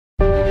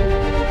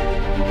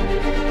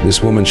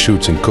This woman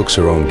shoots and cooks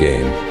her own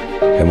game,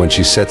 and when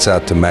she sets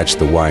out to match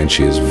the wine,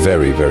 she is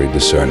very, very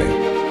discerning.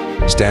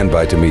 Stand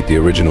by to meet the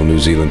original New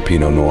Zealand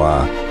Pinot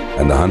Noir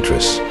and the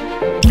Huntress.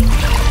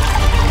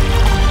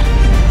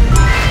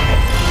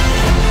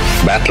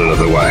 Battle of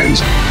the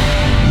Wines.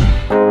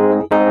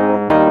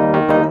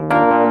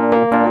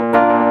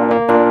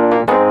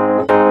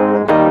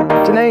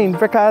 Janine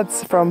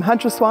Brickards from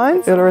Huntress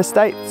Wines, Ula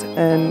Estate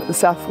in the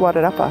South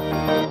Wairarapa.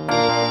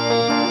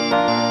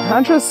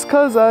 Huntress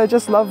because I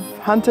just love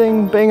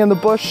hunting, being in the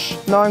bush,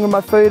 knowing where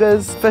my food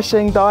is,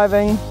 fishing,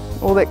 diving,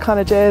 all that kind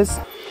of jazz.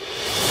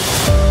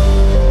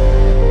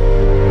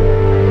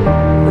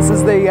 This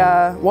is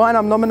the wine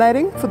I'm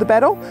nominating for the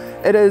battle.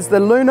 It is the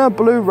Luna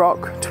Blue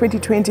Rock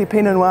 2020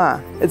 Pinot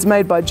Noir. It's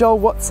made by Joel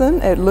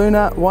Watson at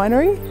Luna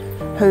Winery,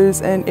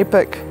 who's an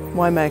epic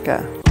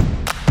winemaker.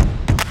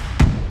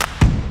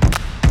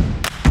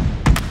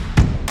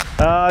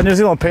 New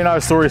Zealand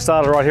Pinot story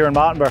started right here in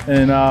Martinborough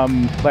in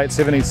late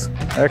 70s.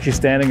 They're actually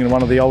standing in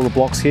one of the older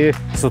blocks here.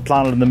 This was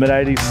planted in the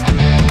mid-80s.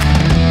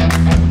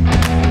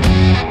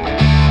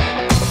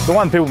 The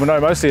one people know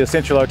mostly is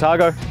Central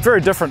Otago.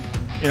 Very different,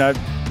 you know,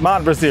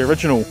 Martinborough's the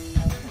original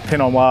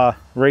Pinot Noir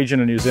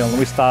region in New Zealand.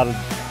 We started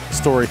the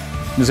story,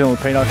 New Zealand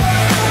Pinot.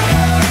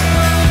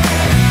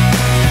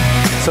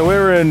 So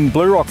we're in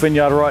Blue Rock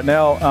Vineyard right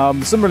now.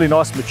 Some really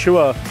nice,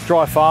 mature,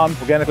 dry farm,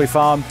 organically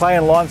farmed, clay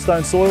and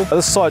limestone soil.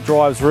 This site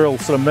drives real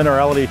sort of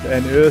minerality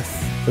and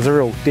earth. There's a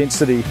real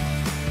density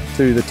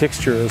to the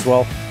texture as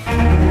well.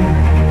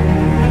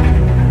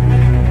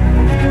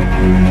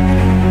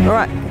 All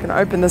right, we're gonna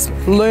open this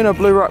Luna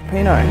Blue Rock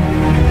Pinot.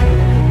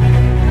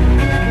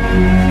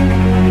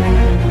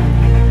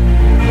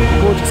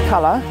 Gorgeous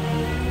colour,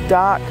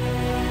 dark,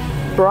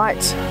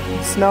 bright,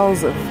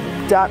 smells of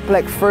dark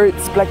black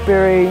fruits,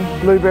 blackberry,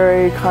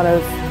 blueberry, kind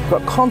of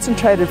got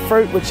concentrated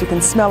fruit which you can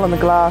smell in the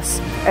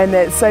glass, and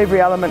that savoury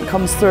element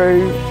comes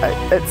through.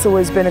 It's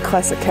always been a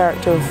classic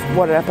character of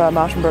Wairarapa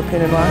Martinborough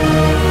Pinot Noir.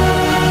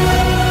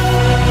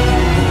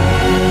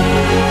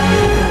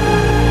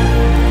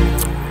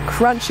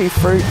 Crunchy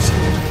fruit,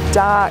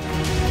 dark,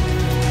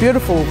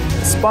 beautiful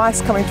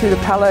spice coming through the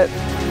palate,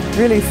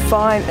 really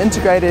fine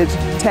integrated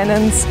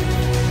tannins.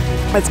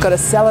 It's got a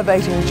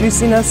salivating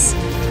juiciness.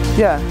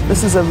 Yeah,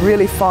 this is a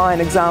really fine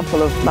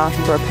example of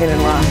Martinborough Pinot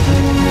Noir.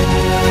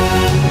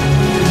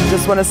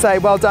 Just want to say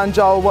well done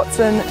Joel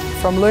Watson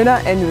from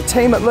Luna and the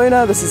team at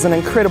Luna. This is an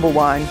incredible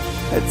wine.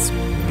 It's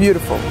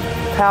beautiful,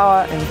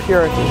 power and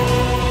purity.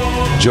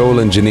 Joel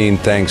and Janine,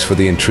 thanks for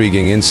the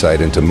intriguing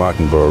insight into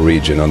Martinborough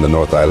region on the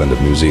North Island of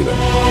New Zealand.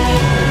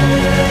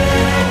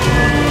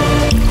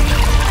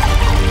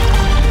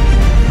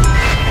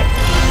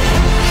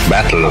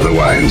 Battle of the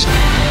Wines.